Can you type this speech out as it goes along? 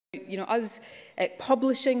us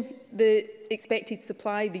publishing the expected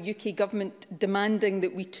supply, the UK government demanding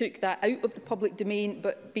that we took that out of the public domain,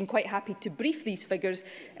 but being quite happy to brief these figures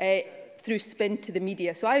through spin to the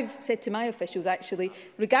media. So I've said to my officials, actually,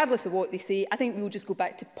 regardless of what they say, I think we will just go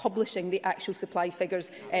back to publishing the actual supply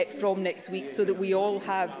figures from next week so that we all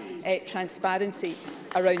have transparency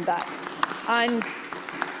around that.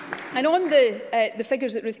 And on the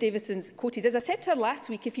figures that Ruth Davidson's quoted, as I said to her last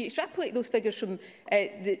week, if you extrapolate those figures from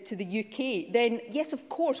to the UK, then yes, of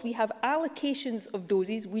course, we have allocations of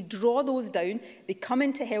doses. We draw those down. They come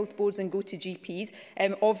into health boards and go to GPs.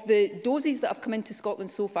 Of the doses that have come into Scotland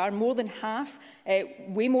so far, more than half,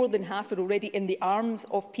 way more than half, are already in the arms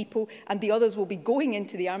of people, and the others will be going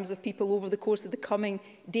into the arms of people over the course of the coming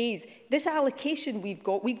days. This allocation we've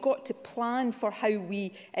got to plan for how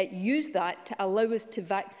we use that to allow us to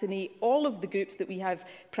vaccinate all of the groups that we have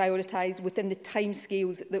prioritised within the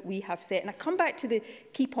timescales that we have set. And I come back to the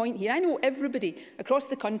key point here. I know everybody across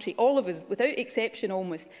the country, all of us, without exception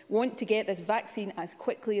almost, want to get this vaccine as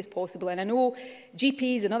quickly as possible. And I know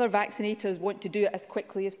GPs and other vaccinators want to do it as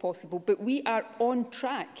quickly as possible. But we are on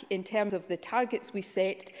track in terms of the targets we've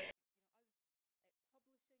set